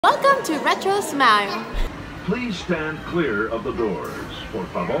Welcome to Retrosmile. Please stand clear of the doors. Por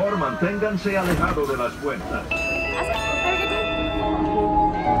favor, manténganse alejado de las puertas.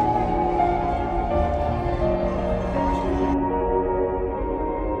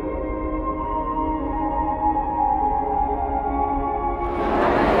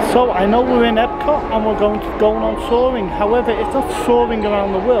 So I know we're in Epcot and we're going on Soaring. However, it's not soaring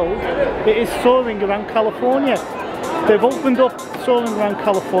around the world, it is soaring around California. They've opened up Soaring around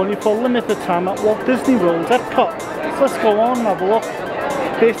California for a limited time at Walt Disney World Epcot. So let's go on and have a look.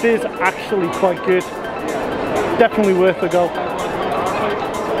 This is actually quite good. Definitely worth a go.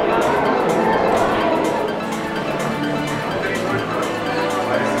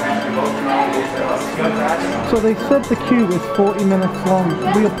 So they said the queue is 40 minutes long.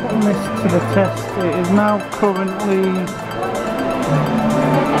 We are putting this to the test. It is now currently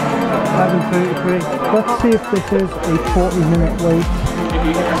 11:33. Let's see if this is a 40-minute wait.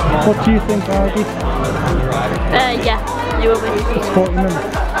 What do you think, Ivy? Yeah, you will be. It's 40 minutes.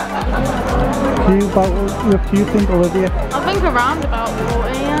 What do you think, Olivia? I think around about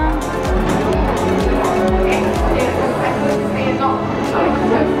 40, yeah.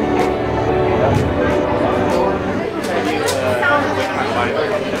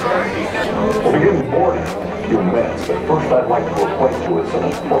 We'll begin boarding in a few minutes, but first I'd like to acquaint you with some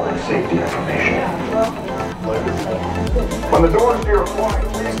important safety information. When the doors to your flight,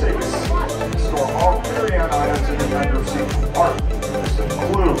 please take a seat. Store all carry-on items in the under seat compartment. This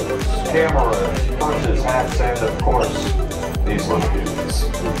includes cameras, purses, hats, and of course, these little dudes.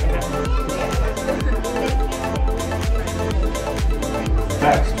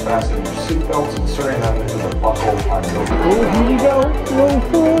 Next, fasten your seatbelts, inserting them into the buckle on your Oh, here we go.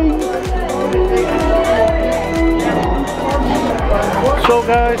 So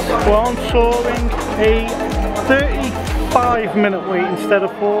guys, we're on Soaring, a 35-minute wait instead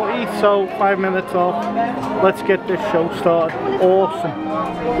of 40, so 5 minutes off. Let's get this show started. Awesome.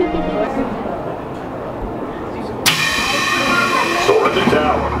 Soarin to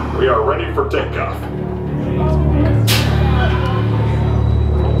tower. We are ready for takeoff.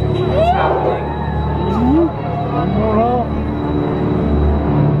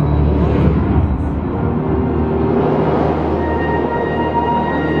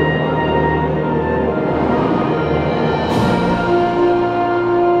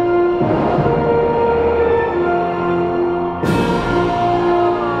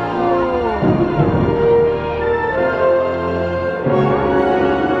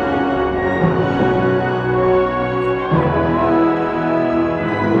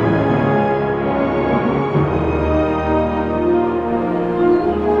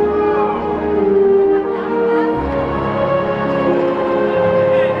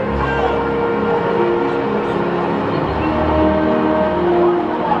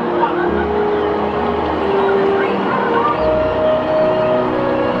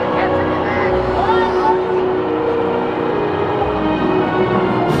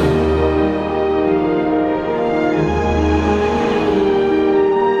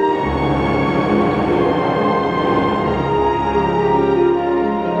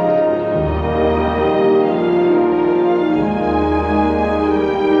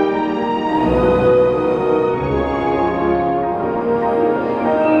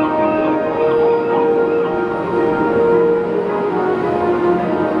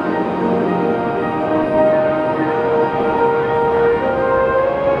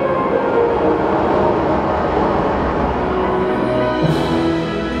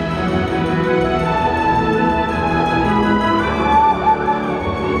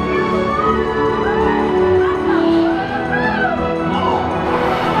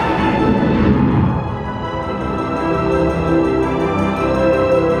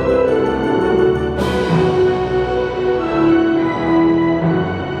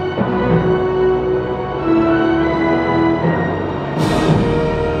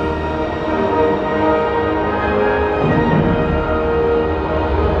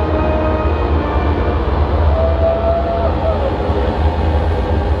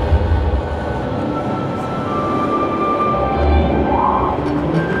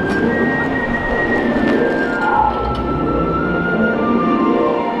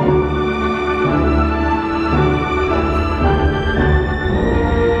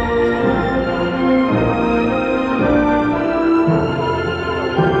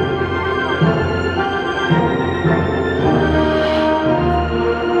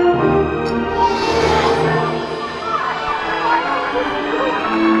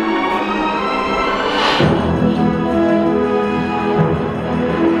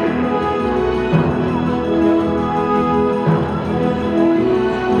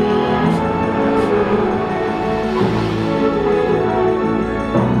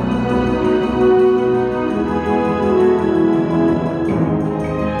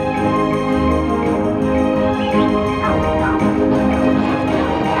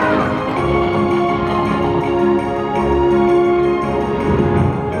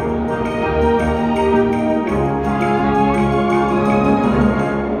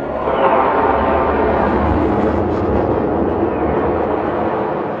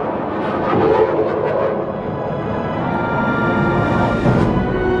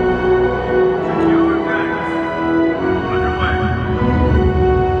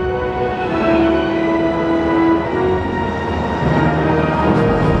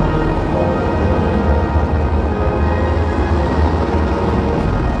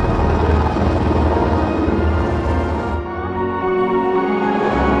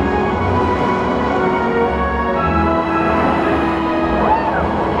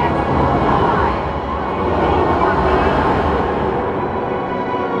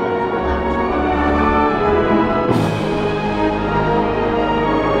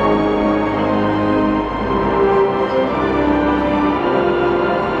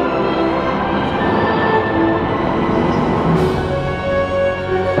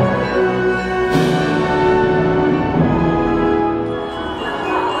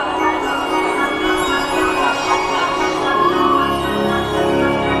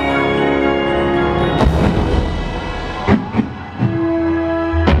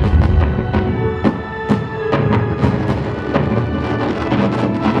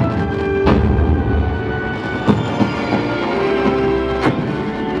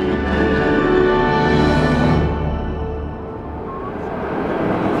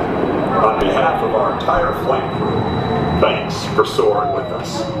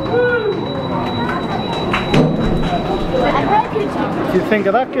 think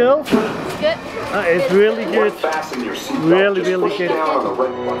of that, girls? It's good. That is really good. Fasten your seatbelt. Really, Just really push good. down on the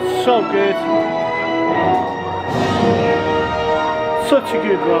right one. So good. Such a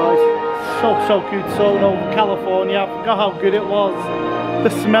good ride. So good. Soarin' over California. I forgot how good it was. The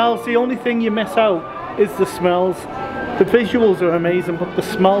smells, the only thing you miss out is the smells. The visuals are amazing, but the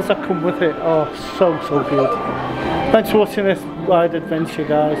smells that come with it are so good. Thanks for watching this ride adventure,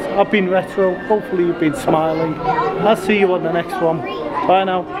 guys. I've been Retro. Hopefully you've been smiling. I'll see you on the next one. Bye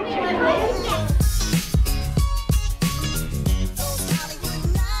now.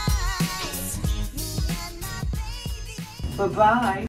 Bye-bye.